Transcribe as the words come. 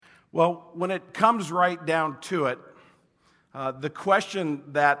Well, when it comes right down to it, the question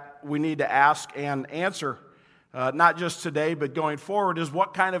that we need to ask and answer, not just today but going forward, is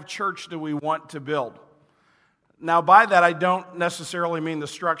what kind of church do we want to build? Now, by that, I don't necessarily mean the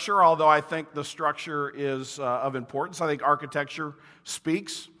structure, although I think the structure is of importance. I think architecture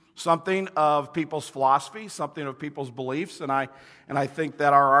speaks something of people's philosophy, something of people's beliefs, and I think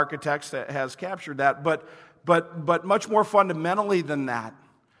that our architects has captured that. But much more fundamentally than that,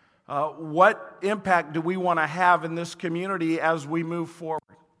 what impact do we want to have in this community as we move forward?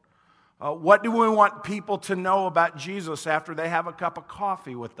 What do we want people to know about Jesus after they have a cup of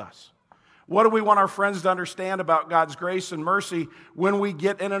coffee with us? What do we want our friends to understand about God's grace and mercy when we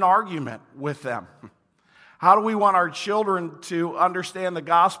get in an argument with them? How do we want our children to understand the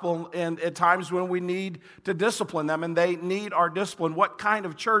gospel and at times when we need to discipline them and they need our discipline? What kind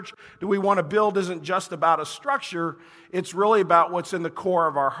of church do we want to build isn't just about a structure, it's really about what's in the core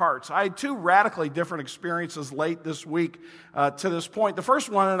of our hearts. I had two radically different experiences late this week to this point. The first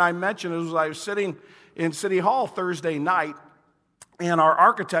one, and I mentioned, was I was sitting in City Hall Thursday night, and our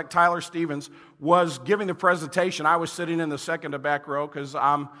architect, Tyler Stevens, was giving the presentation. I was sitting in the second to back row because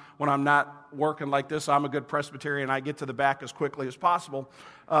when I'm not working like this, I'm a good Presbyterian. I get to the back as quickly as possible.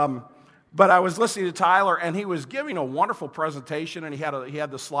 But I was listening to Tyler, and he was giving a wonderful presentation, and he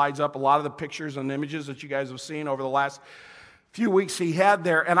had the slides up, a lot of the pictures and images that you guys have seen over the last few weeks he had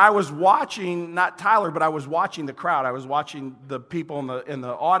there. And I was watching, not Tyler, but I was watching the crowd. I was watching the people in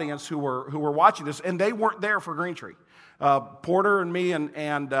the audience who were watching this, and they weren't there for Green Tree. Porter and me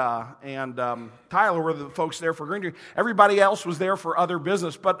and Tyler were the folks there for Green Tree. Everybody else was there for other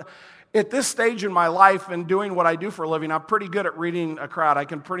business. But at this stage in my life and doing what I do for a living, I'm pretty good at reading a crowd. I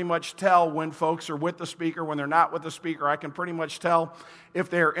can pretty much tell when folks are with the speaker, when they're not with the speaker. I can pretty much tell if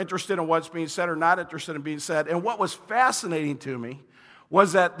they're interested in what's being said or not interested in being said. And what was fascinating to me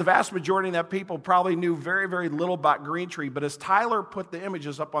was that the vast majority of that people probably knew very, very little about Green Tree. But as Tyler put the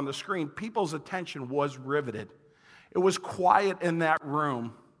images up on the screen, people's attention was riveted. It was quiet in that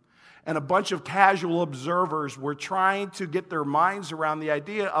room, and a bunch of casual observers were trying to get their minds around the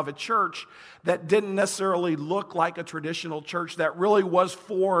idea of a church that didn't necessarily look like a traditional church, that really was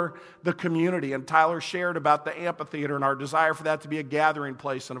for the community. And Tyler shared about the amphitheater and our desire for that to be a gathering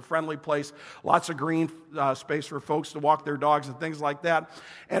place and a friendly place, lots of green space for folks to walk their dogs and things like that.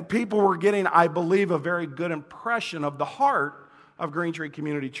 And people were getting, I believe, a very good impression of the heart of Green Tree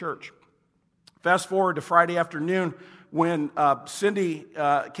Community Church. Fast forward to Friday afternoon when Cindy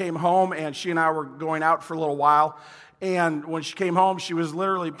came home, and she and I were going out for a little while. And when she came home, she was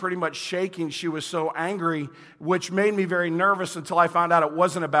literally pretty much shaking. She was so angry, which made me very nervous until I found out it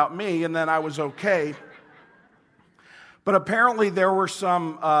wasn't about me, and then I was okay. But apparently there were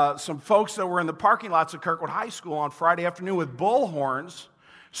some folks that were in the parking lots of Kirkwood High School on Friday afternoon with bullhorns,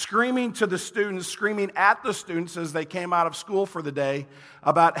 screaming to the students, screaming at the students as they came out of school for the day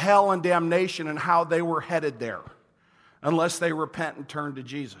about hell and damnation and how they were headed there unless they repent and turn to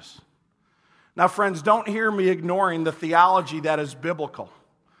Jesus. Now, friends, don't hear me ignoring the theology that is biblical.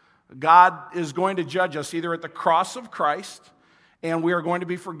 God is going to judge us either at the cross of Christ and we are going to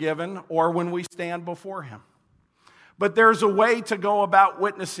be forgiven, or when we stand before Him. But there's a way to go about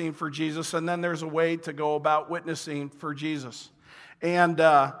witnessing for Jesus, and then there's a way to go about witnessing for Jesus. And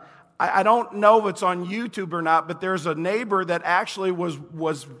I don't know if it's on YouTube or not, but there's a neighbor that actually was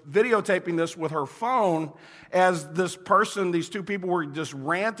videotaping this with her phone as these two people were just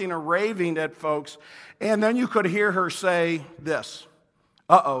ranting or raving at folks. And then you could hear her say this,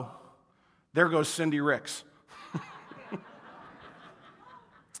 "Uh-oh, there goes Cindy Ricks."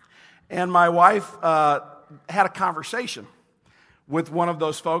 And my wife had a conversation with one of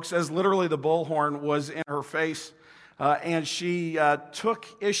those folks as literally the bullhorn was in her face. And she took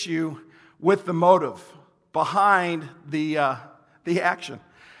issue with the motive behind the action.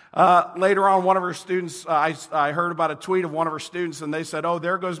 Later on, one of her students, I heard about a tweet of one of her students, and they said, "Oh,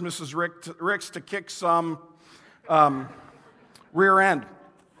 there goes Mrs. Ricks to kick some rear end."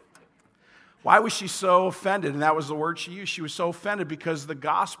 Why was she so offended? And that was the word she used. She was so offended because the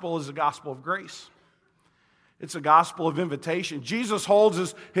gospel is a gospel of grace. It's a gospel of invitation. Jesus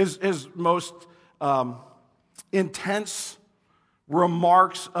holds his most intense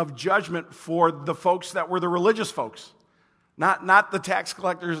remarks of judgment for the folks that were the religious folks, not the tax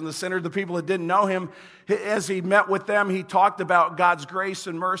collectors and the sinners, the people that didn't know Him. As He met with them, He talked about God's grace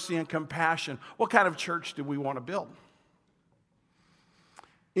and mercy and compassion. What kind of church do we want to build?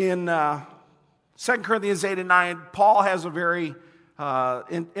 In 2 Corinthians 8 and 9, Paul has a very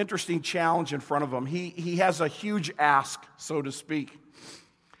interesting challenge in front of him. He has a huge ask, so to speak.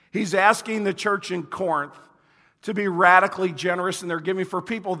 He's asking the church in Corinth to be radically generous in their giving for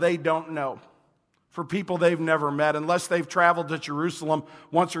people they don't know, for people they've never met. Unless they've traveled to Jerusalem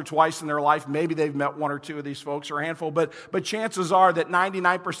once or twice in their life, maybe they've met one or two of these folks or a handful, but chances are that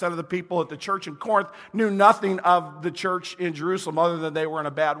 99% of the people at the church in Corinth knew nothing of the church in Jerusalem other than they were in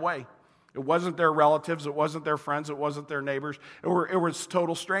a bad way. It wasn't their relatives, it wasn't their friends, it wasn't their neighbors, it was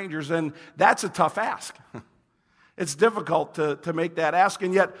total strangers, and that's a tough ask. It's difficult to make that ask,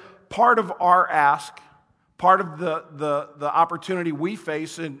 and yet part of our ask, part of the opportunity we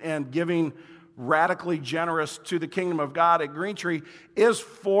face in giving radically generous to the kingdom of God at Green Tree is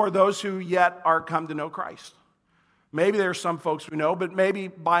for those who yet are come to know Christ. Maybe there's some folks we know, but maybe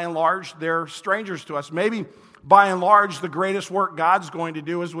by and large they're strangers to us. Maybe by and large the greatest work God's going to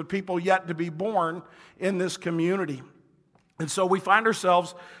do is with people yet to be born in this community. And so we find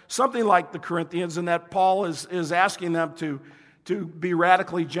ourselves something like the Corinthians in that Paul is asking them to be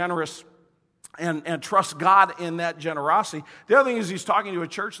radically generous and trust God in that generosity. The other thing is he's talking to a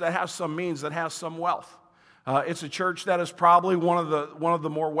church that has some means, that has some wealth. It's a church that is probably one of the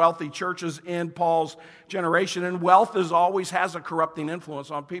more wealthy churches in Paul's generation, and wealth always has a corrupting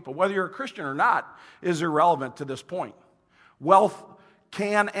influence on people. Whether you're a Christian or not is irrelevant to this point. Wealth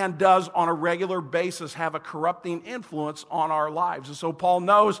can and does on a regular basis have a corrupting influence on our lives. And so Paul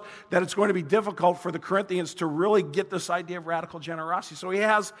knows that it's going to be difficult for the Corinthians to really get this idea of radical generosity. So he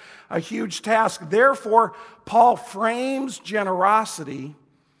has a huge task. Therefore, Paul frames generosity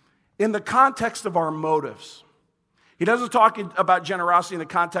in the context of our motives. He doesn't talk about generosity in the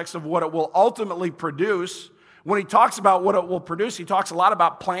context of what it will ultimately produce. When he talks about what it will produce, he talks a lot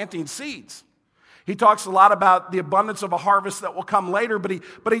about planting seeds. He talks a lot about the abundance of a harvest that will come later, but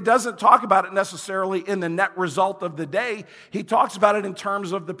he doesn't talk about it necessarily in the net result of the day. He talks about it in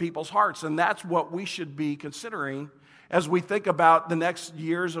terms of the people's hearts, and that's what we should be considering as we think about the next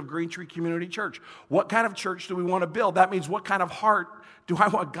years of Green Tree Community Church. What kind of church do we want to build? That means what kind of heart do I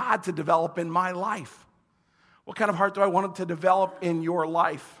want God to develop in my life? What kind of heart do I want him to develop in your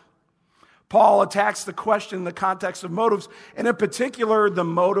life? Paul attacks the question in the context of motives, and in particular, the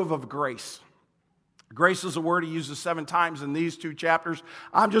motive of grace. Grace is a word he uses 7 times in these 2 chapters.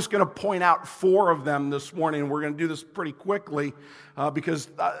 I'm just going to point out 4 of them this morning. We're going to do this pretty quickly because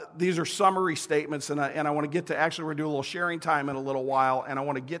these are summary statements, and I want to get to, actually we're going to do a little sharing time in a little while, and I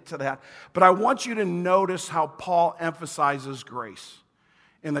want to get to that. But I want you to notice how Paul emphasizes grace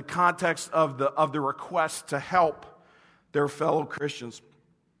in the context of the request to help their fellow Christians.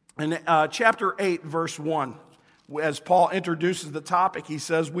 In chapter 8, verse 1, as Paul introduces the topic, he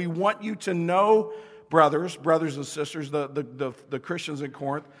says, "We want you to know, brothers and sisters," the Christians in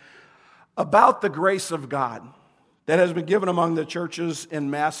Corinth, "about the grace of God that has been given among the churches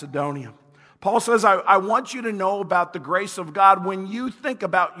in Macedonia." Paul says, I want you to know about the grace of God when you think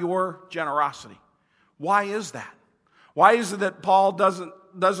about your generosity. Why is that? Why is it that Paul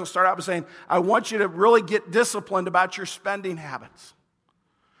doesn't start out by saying, I want you to really get disciplined about your spending habits?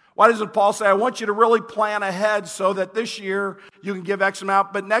 Why doesn't Paul say, I want you to really plan ahead so that this year you can give X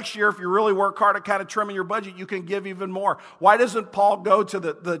amount, but next year if you really work hard at kind of trimming your budget, you can give even more? Why doesn't Paul go to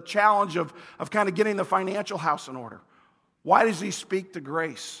the challenge of kind of getting the financial house in order? Why does he speak to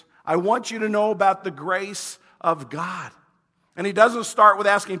grace? I want you to know about the grace of God. And he doesn't start with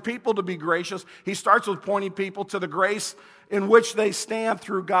asking people to be gracious. He starts with pointing people to the grace in which they stand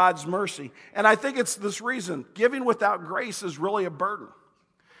through God's mercy. And I think it's this reason. Giving without grace is really a burden.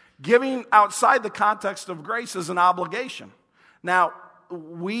 Giving outside the context of grace is an obligation. Now,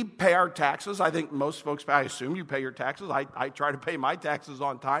 we pay our taxes. I think most folks pay. I assume you pay your taxes. I try to pay my taxes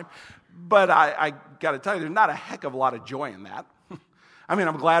on time. But I got to tell you, there's not a heck of a lot of joy in that. I mean,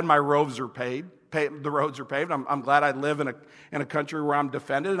 I'm glad my roads are paved. The roads are paved. I'm glad I live in a country where I'm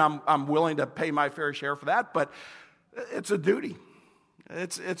defended, and I'm willing to pay my fair share for that. But it's a duty.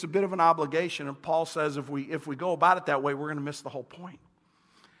 It's a bit of an obligation. And Paul says if we go about it that way, we're going to miss the whole point.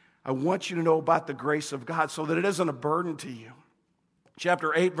 I want you to know about the grace of God so that it isn't a burden to you.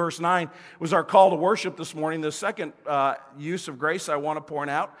 Chapter 8, verse 9 was our call to worship this morning. The second use of grace I want to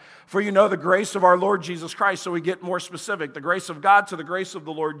point out. For you know the grace of our Lord Jesus Christ. So we get more specific. The grace of God to the grace of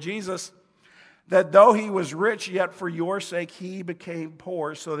the Lord Jesus, that though he was rich, yet for your sake he became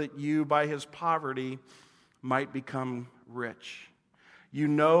poor, so that you by his poverty might become rich. You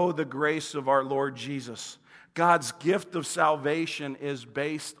know the grace of our Lord Jesus. God's gift of salvation is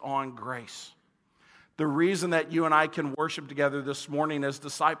based on grace. The reason that you and I can worship together this morning as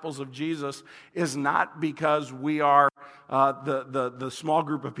disciples of Jesus is not because we are the small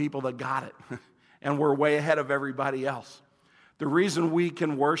group of people that got it and we're way ahead of everybody else. The reason we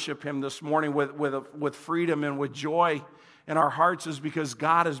can worship him this morning with freedom and with joy in our hearts is because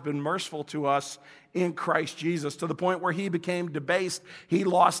God has been merciful to us in Christ Jesus, to the point where he became debased. He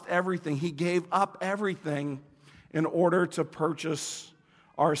lost everything. He gave up everything in order to purchase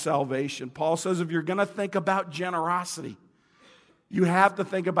our salvation. Paul says if you're going to think about generosity, you have to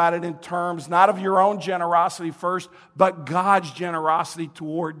think about it in terms not of your own generosity first, but God's generosity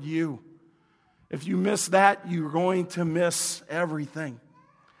toward you. If you miss that, you're going to miss everything.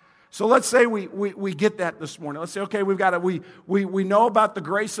 So let's say we get that this morning. Let's say, okay, we know about the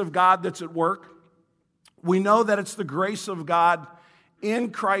grace of God that's at work. We know that it's the grace of God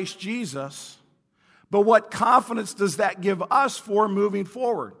in Christ Jesus. But what confidence does that give us for moving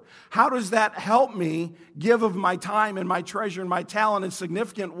forward? How does that help me give of my time and my treasure and my talent in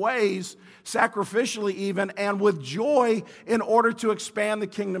significant ways, sacrificially even, and with joy in order to expand the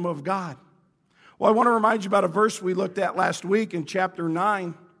kingdom of God? Well, I want to remind you about a verse we looked at last week in chapter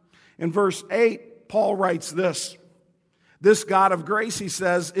 9. In verse 8, Paul writes this. This God of grace, he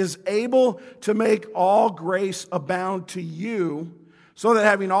says, is able to make all grace abound to you, so that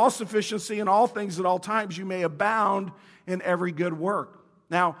having all sufficiency in all things at all times, you may abound in every good work.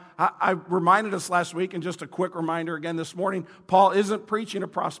 Now, I reminded us last week, and just a quick reminder again this morning, Paul isn't preaching a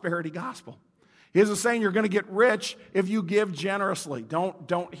prosperity gospel. He isn't saying you're going to get rich if you give generously.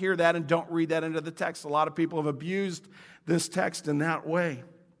 Don't hear that and don't read that into the text. A lot of people have abused this text in that way.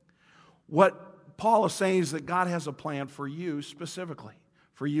 What Paul is saying is that God has a plan for you specifically,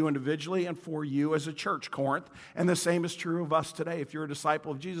 for you individually and for you as a church, Corinth. And the same is true of us today. If you're a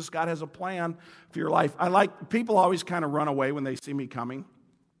disciple of Jesus, God has a plan for your life. People always kind of run away when they see me coming.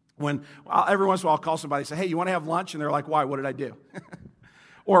 Every once in a while I'll call somebody and say, hey, you want to have lunch? And they're like, why? What did I do?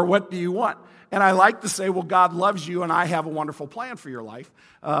 Or what do you want? And I like to say, well, God loves you and I have a wonderful plan for your life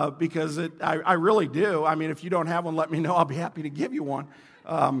because I really do. I mean, if you don't have one, let me know. I'll be happy to give you one.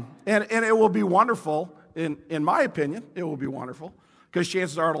 And it will be wonderful, in my opinion, it will be wonderful because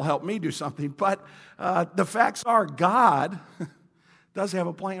chances are it'll help me do something. But the facts are God does have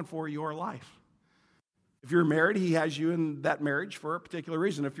a plan for your life. If you're married, he has you in that marriage for a particular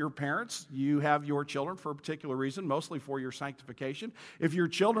reason. If you're parents, you have your children for a particular reason, mostly for your sanctification. If your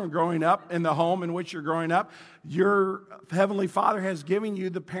children growing up in the home in which you're growing up, your Heavenly Father has given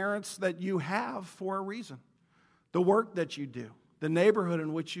you the parents that you have for a reason. The work that you do, the neighborhood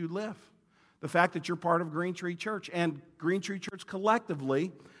in which you live, the fact that you're part of Green Tree Church. And Green Tree Church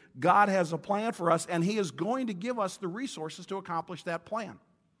collectively, God has a plan for us, and he is going to give us the resources to accomplish that plan.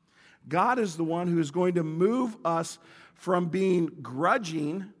 God is the one who is going to move us from being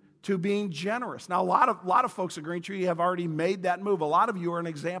grudging to being generous. Now, a lot of folks at Green Tree have already made that move. A lot of you are an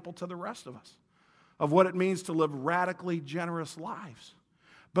example to the rest of us of what it means to live radically generous lives.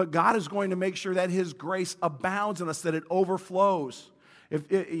 But God is going to make sure that his grace abounds in us, that it overflows.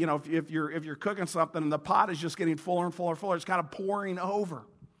 If you're cooking something and the pot is just getting fuller and fuller and fuller, it's kind of pouring over.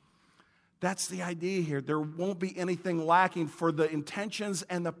 That's the idea here. There won't be anything lacking for the intentions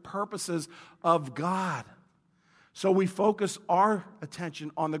and the purposes of God. So we focus our attention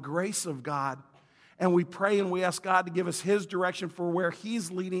on the grace of God, and we pray and we ask God to give us his direction for where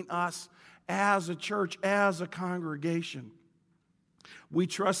he's leading us as a church, as a congregation. We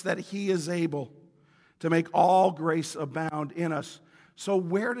trust that he is able to make all grace abound in us. So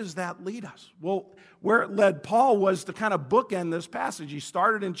where does that lead us? Well, where it led Paul was to kind of bookend this passage. He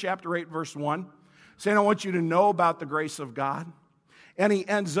started in chapter 8, verse 1, saying, I want you to know about the grace of God. And he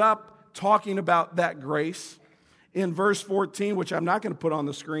ends up talking about that grace in verse 14, which I'm not going to put on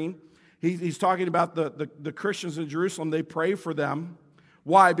the screen. He's talking about the Christians in Jerusalem. They pray for them.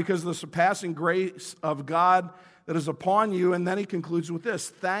 Why? Because of the surpassing grace of God that is upon you. And then he concludes with this: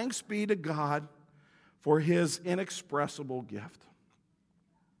 thanks be to God for his inexpressible gift.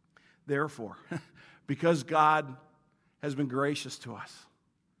 Therefore, because God has been gracious to us,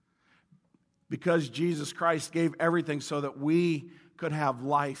 because Jesus Christ gave everything so that we could have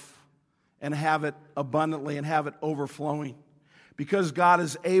life and have it abundantly and have it overflowing, because God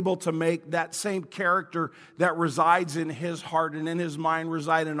is able to make that same character that resides in his heart and in his mind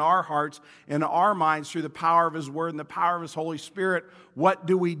reside in our hearts and our minds through the power of his word and the power of his Holy Spirit, what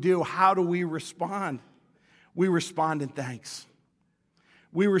do? How do we respond? We respond in thanks.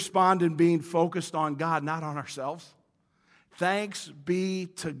 We respond in being focused on God, not on ourselves. Thanks be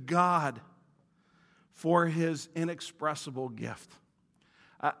to God for his inexpressible gift.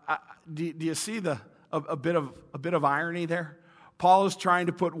 Do you see a bit of irony there? Paul is trying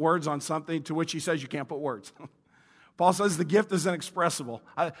to put words on something to which he says you can't put words. Paul says the gift is inexpressible.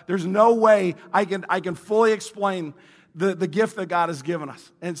 There's no way I can fully explain the gift that God has given us.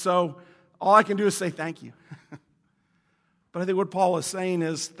 And so all I can do is say thank you. But I think what Paul is saying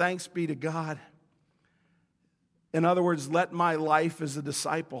is thanks be to God In other words, let my life as a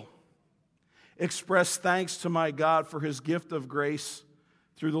disciple express thanks to my God for his gift of grace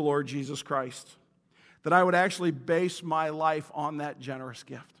through the Lord Jesus Christ. That I would actually base my life on that generous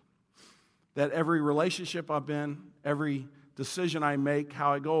gift. That every relationship I'm in, every decision I make,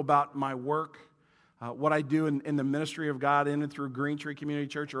 how I go about my work, what I do in the ministry of God in and through Green Tree Community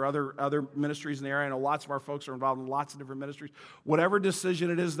Church or other ministries in the area. I know lots of our folks are involved in lots of different ministries. Whatever decision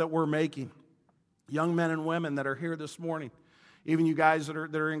it is that we're making, young men and women that are here this morning, even you guys that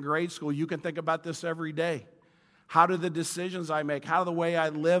are in grade school, you can think about this every day. How do the decisions I make, how the way I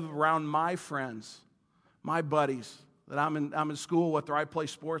live around my friends, my buddies that I'm in school with or I play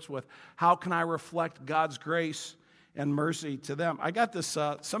sports with, how can I reflect God's grace and mercy to them? I got this,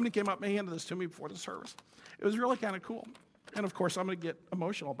 somebody came up and handed this to me before the service. It was really kind of cool. And of course, I'm going to get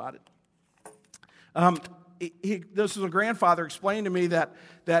emotional about it. This is a grandfather explained to me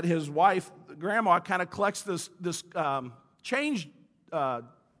that his wife, grandma, kind of collects this change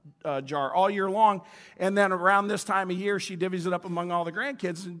jar all year long, and then around this time of year, she divvies it up among all the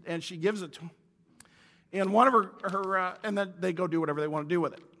grandkids, and she gives it to them. And one of her and then they go do whatever they want to do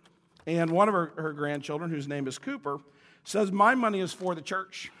with it. And one of her grandchildren, whose name is Cooper, says, "My money is for the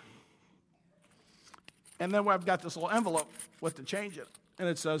church." And then I've got this little envelope with the change in it, and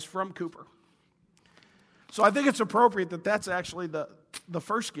it says, "From Cooper." So I think it's appropriate that that's actually the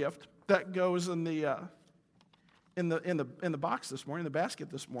first gift that goes in the box this morning, the basket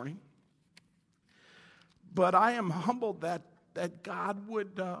this morning. But I am humbled that God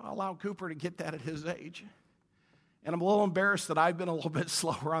would allow Cooper to get that at his age. And I'm a little embarrassed that I've been a little bit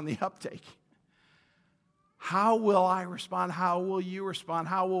slower on the uptake. How will I respond? How will you respond?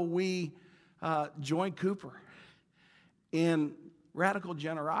 How will we join Cooper in radical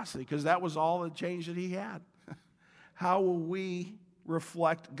generosity? Because that was all the change that he had. How will we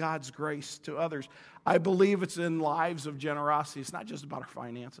reflect God's grace to others? I believe it's in lives of generosity. It's not just about our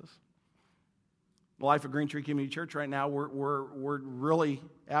finances. The life of Green Tree Community Church right now, we're really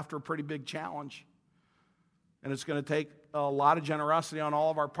after a pretty big challenge. And it's going to take a lot of generosity on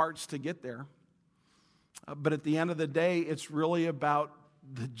all of our parts to get there. But at the end of the day, it's really about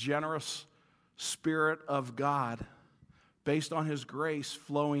the generous Spirit of God based on his grace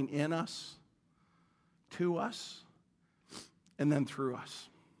flowing in us, to us, and then through us.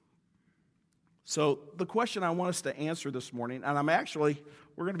 So the question I want us to answer this morning, and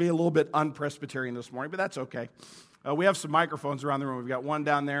we're going to be a little bit un-Presbyterian this morning, but that's okay. We have some microphones around the room. We've got one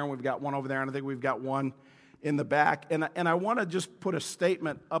down there, and we've got one over there, and I think we've got one in the back. And I want to just put a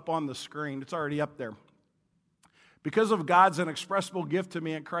statement up on the screen. It's already up there. Because of God's inexpressible gift to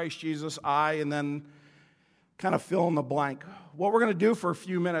me in Christ Jesus, and then kind of fill in the blank. What we're going to do for a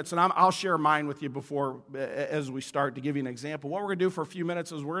few minutes, and I'll share mine with you before, as we start, to give you an example. What we're going to do for a few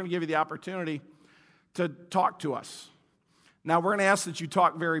minutes is we're going to give you the opportunity to talk to us. Now, we're going to ask that you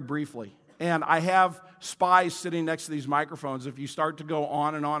talk very briefly. And I have spies sitting next to these microphones. If you start to go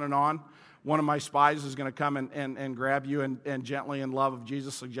on and on and on, one of my spies is going to come and grab you and gently, in love of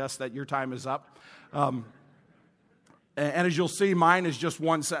Jesus, suggest that your time is up. And as you'll see, mine is just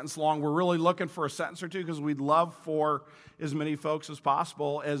one sentence long. We're really looking for a sentence or two because we'd love for as many folks as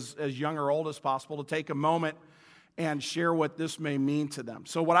possible, as young or old as possible, to take a moment and share what this may mean to them.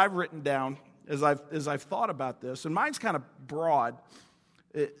 So what I've written down as I've thought about this, and mine's kind of broad.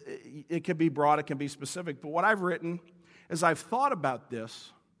 It can be broad, it can be specific. But what I've written as I've thought about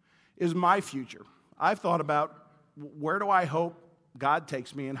this is my future. I've thought about where do I hope God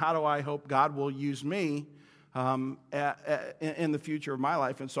takes me and how do I hope God will use me in the future of my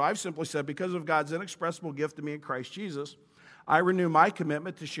life. And so I've simply said, because of God's inexpressible gift to me in Christ Jesus, I renew my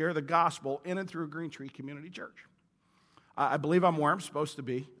commitment to share the gospel in and through Green Tree Community Church. I believe I'm where I'm supposed to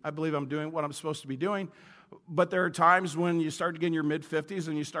be. I believe I'm doing what I'm supposed to be doing. But there are times when you start to get in your mid-50s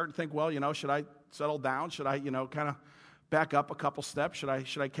and you start to think, well, should I settle down? Should I, kind of back up a couple steps?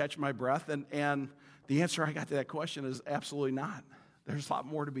 Should I catch my breath? And the answer I got to that question is absolutely not. There's a lot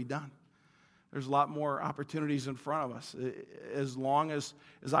more to be done. There's a lot more opportunities in front of us. As long as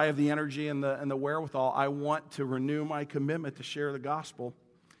I have the energy and the wherewithal, I want to renew my commitment to share the gospel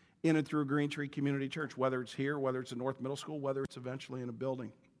in and through Green Tree Community Church, whether it's here, whether it's at North Middle School, whether it's eventually in a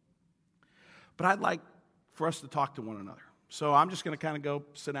building. But I'd like for us to talk to one another. So I'm just going to kind of go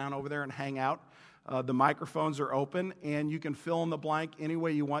sit down over there and hang out. The microphones are open, and you can fill in the blank any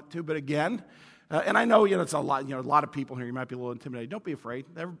way you want to. But again, and I know it's a lot of people here. You might be a little intimidated. Don't be afraid.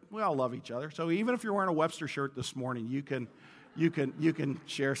 We all love each other. So even if you're wearing a Webster shirt this morning, you can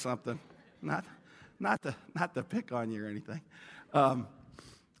share something. Not to pick on you or anything.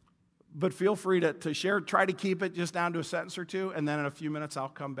 But feel free to share. Try to keep it just down to a sentence or two, and then in a few minutes I'll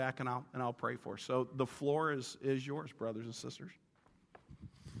come back and I'll pray for us. So the floor is yours, brothers and sisters.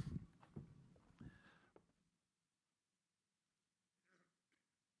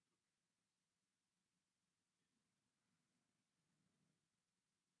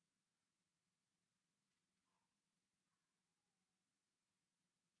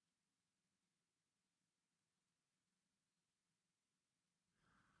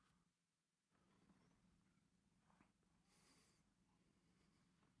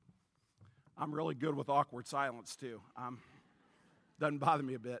 I'm really good with awkward silence, too. Doesn't bother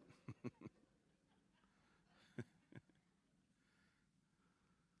me a bit. I'll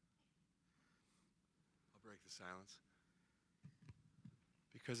break the silence.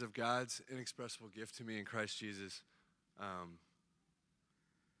 Because of God's inexpressible gift to me in Christ Jesus, I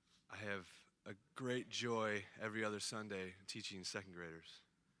have a great joy every other Sunday teaching second graders.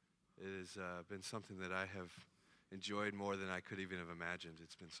 It has been something that I have enjoyed more than I could even have imagined.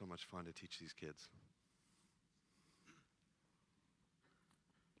 It's been so much fun to teach these kids.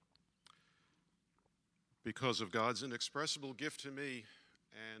 Because of God's inexpressible gift to me,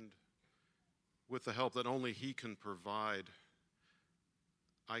 and with the help that only He can provide,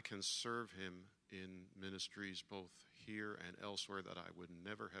 I can serve Him in ministries both here and elsewhere that I would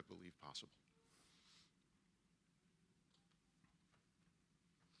never have believed possible.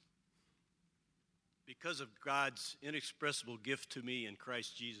 Because of God's inexpressible gift to me in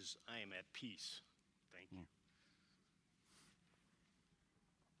Christ Jesus, I am at peace. Thank you.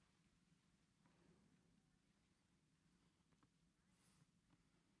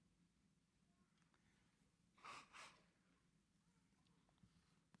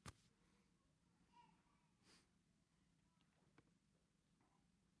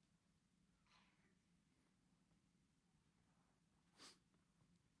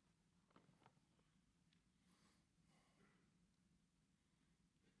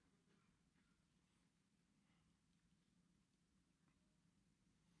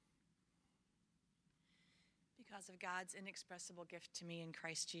 Because of God's inexpressible gift to me in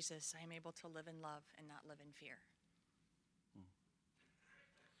Christ Jesus, I am able to live in love and not live in fear.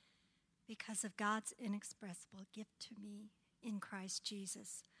 Because of God's inexpressible gift to me in Christ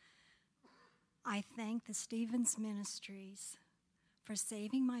Jesus, I thank the Stevens Ministries for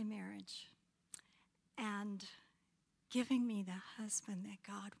saving my marriage and giving me the husband that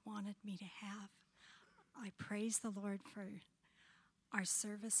God wanted me to have. I praise the Lord for our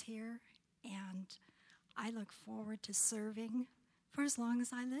service here, and I look forward to serving for as long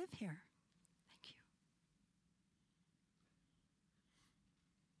as I live here. Thank you.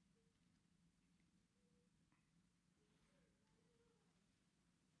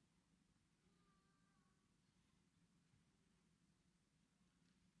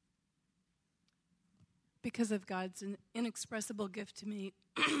 Because of God's inexpressible gift to me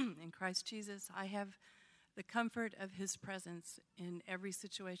in Christ Jesus, I have the comfort of His presence in every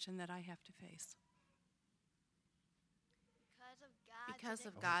situation that I have to face. Because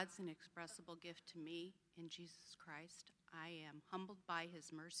of God's inexpressible gift to me in Jesus Christ, I am humbled by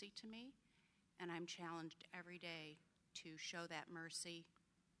His mercy to me, and I'm challenged every day to show that mercy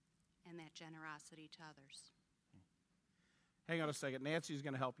and that generosity to others. Hang on a second. Nancy's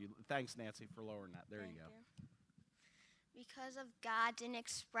going to help you. Thanks, Nancy, for lowering that. There you go. Because of God's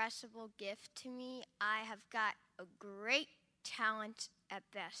inexpressible gift to me, I have got a great talent at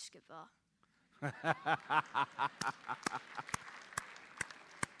basketball.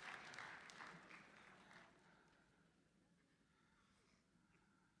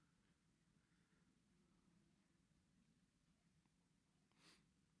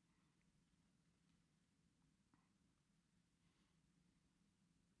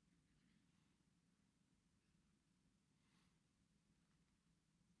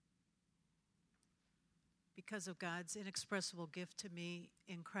 Because of God's inexpressible gift to me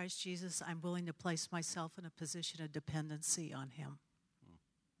in Christ Jesus, I'm willing to place myself in a position of dependency on Him.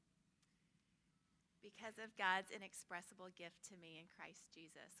 Because of God's inexpressible gift to me in Christ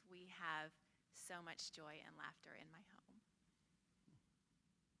Jesus, we have so much joy and laughter in my home.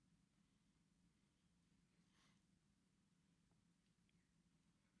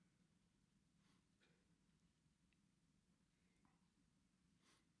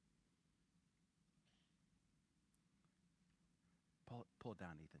 Pull it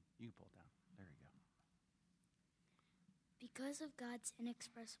down, Ethan. You can pull it down. There you go. Because of God's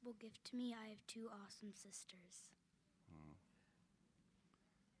inexpressible gift to me, I have two awesome sisters.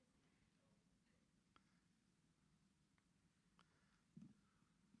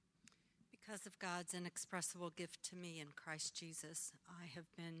 Because of God's inexpressible gift to me in Christ Jesus, I have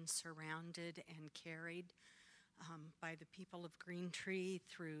been surrounded and carried by the people of Green Tree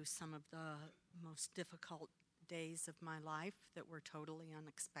through some of the most difficult days of my life that were totally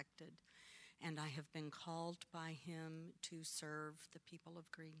unexpected. And I have been called by Him to serve the people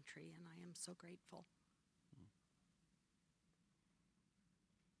of Green Tree, and I am so grateful.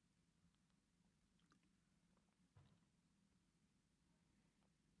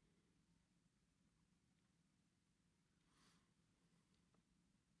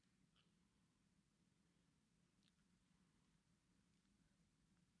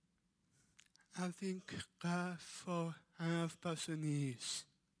 I thank God for I have Pastor Nice.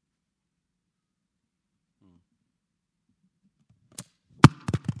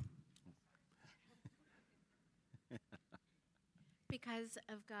 Because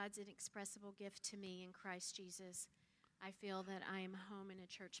of God's inexpressible gift to me in Christ Jesus, I feel that I am home in a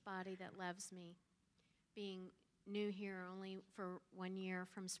church body that loves me. Being new here only for 1 year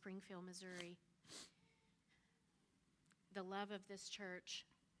from Springfield, Missouri, the love of this church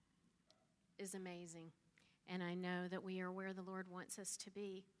is amazing, and I know that we are where the Lord wants us to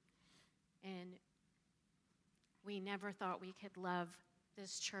be, and we never thought we could love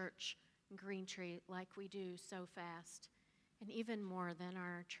this church, Green Tree, like we do so fast, and even more than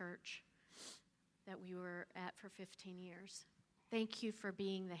our church that we were at for 15 years. Thank you for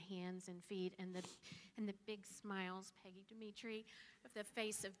being the hands and feet and the big smiles, Peggy Dimitri, of the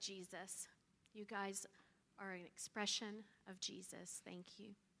face of Jesus. You guys are an expression of Jesus. Thank you.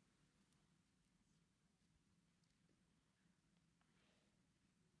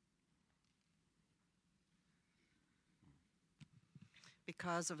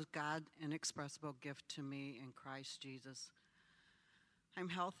 Because of God's inexpressible gift to me in Christ Jesus, I'm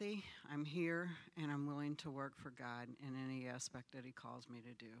healthy, I'm here, and I'm willing to work for God in any aspect that He calls me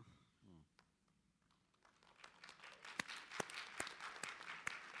to do.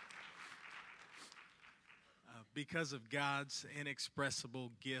 Because of God's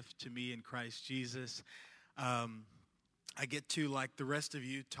inexpressible gift to me in Christ Jesus, I get to, like the rest of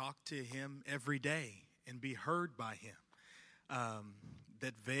you, talk to Him every day and be heard by Him.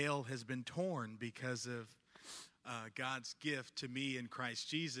 That veil has been torn because of God's gift to me in Christ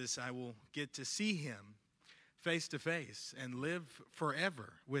Jesus. I will get to see Him face to face and live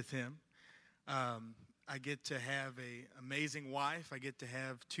forever with Him. I get to have an amazing wife. I get to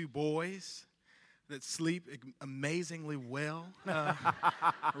have 2 boys that sleep amazingly well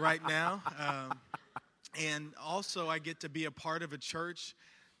right now. And also I get to be a part of a church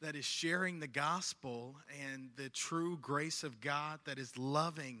that is sharing the gospel and the true grace of God, that is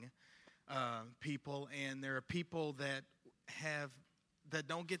loving people, and there are people that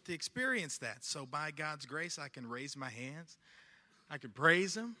don't get to experience that. So by God's grace, I can raise my hands, I can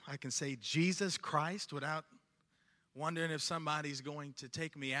praise Him, I can say Jesus Christ without wondering if somebody's going to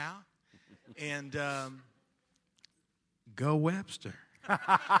take me out, and go Webster.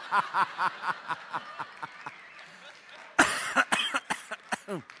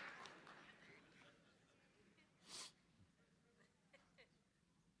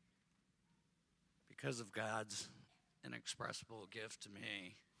 Because of God's inexpressible gift to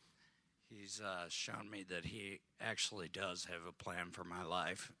me, He's shown me that He actually does have a plan for my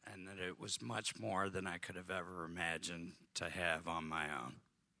life, and that it was much more than I could have ever imagined to have on my own.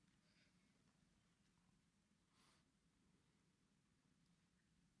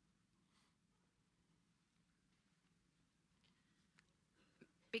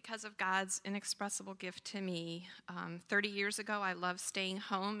 Because of God's inexpressible gift to me. 30 years ago, I loved staying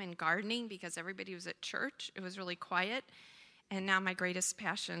home and gardening because everybody was at church. It was really quiet. And now my greatest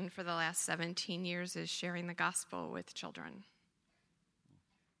passion for the last 17 years is sharing the gospel with children.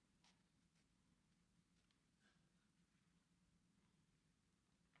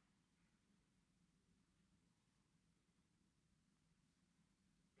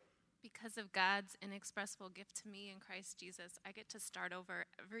 Because of God's inexpressible gift to me in Christ Jesus, I get to start over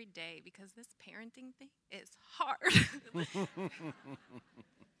every day because this parenting thing is hard.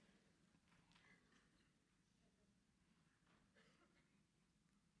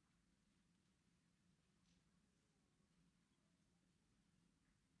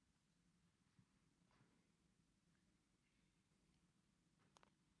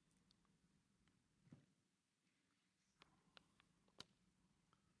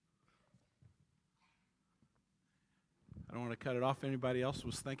 I don't want to cut it off. If anybody else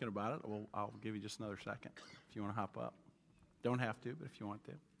was thinking about it, well, I'll give you just another second if you want to hop up. Don't have to, but if you want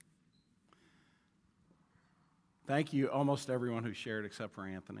to. Thank you, almost everyone who shared except for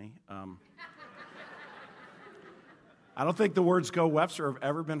Anthony. I don't think the words "Go Webster" have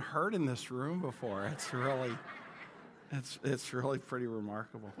ever been heard in this room before. It's really pretty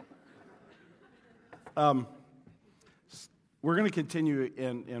remarkable. We're going to continue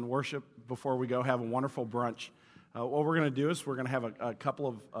in worship before we go have a wonderful brunch. What we're going to do is we're going to have a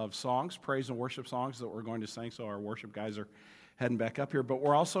couple of songs, praise and worship songs that we're going to sing, so our worship guys are heading back up here. But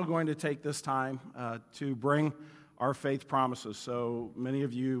we're also going to take this time to bring our faith promises. So many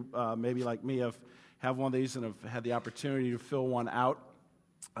of you, maybe like me, have one of these and have had the opportunity to fill one out.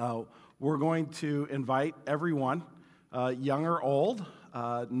 We're going to invite everyone, young or old,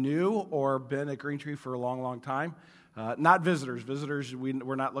 new or been at Green Tree for a long, long time. Not visitors. Visitors,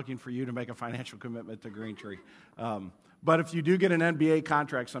 we're not looking for you to make a financial commitment to Green Tree. But if you do get an NBA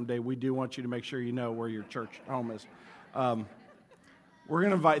contract someday, we do want you to make sure you know where your church home is. We're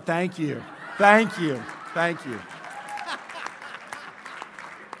going to invite, thank you.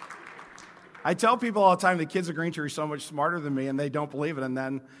 I tell people all the time the kids at Green Tree are so much smarter than me, and they don't believe it, and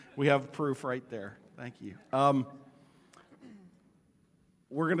then we have proof right there. Thank you.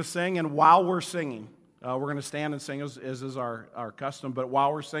 We're going to sing, and while we're singing, we're going to stand and sing as is our custom, but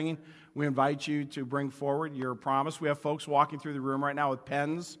while we're singing, we invite you to bring forward your promise. We have folks walking through the room right now with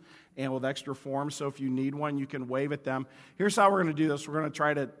pens and with extra forms, so if you need one, you can wave at them. Here's how we're going to do this. We're going to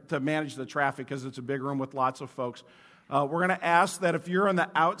try to manage the traffic because it's a big room with lots of folks. We're going to ask that if you're in the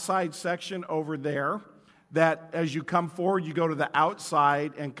outside section over there, that as you come forward, you go to the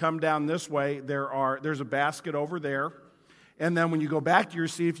outside and come down this way. There's a basket over there. And then when you go back to your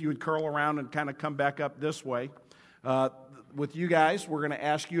seat, if you would curl around and kind of come back up this way. With you guys, we're going to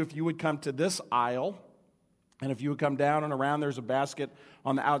ask you if you would come to this aisle. And if you would come down and around, there's a basket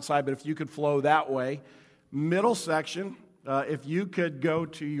on the outside. But if you could flow that way. Middle section, if you could go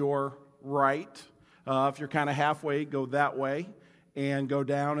to your right. If you're kind of halfway, go that way and go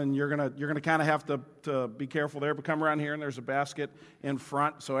down, and you're gonna kind of have to be careful there. But come around here, and there's a basket in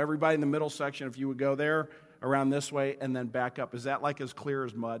front. So everybody in the middle section, if you would go there, around this way, and then back up. Is that like as clear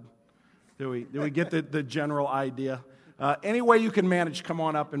as mud? Do we get the general idea? Any way you can manage, come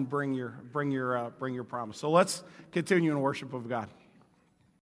on up and bring your promise. So let's continue in worship of God.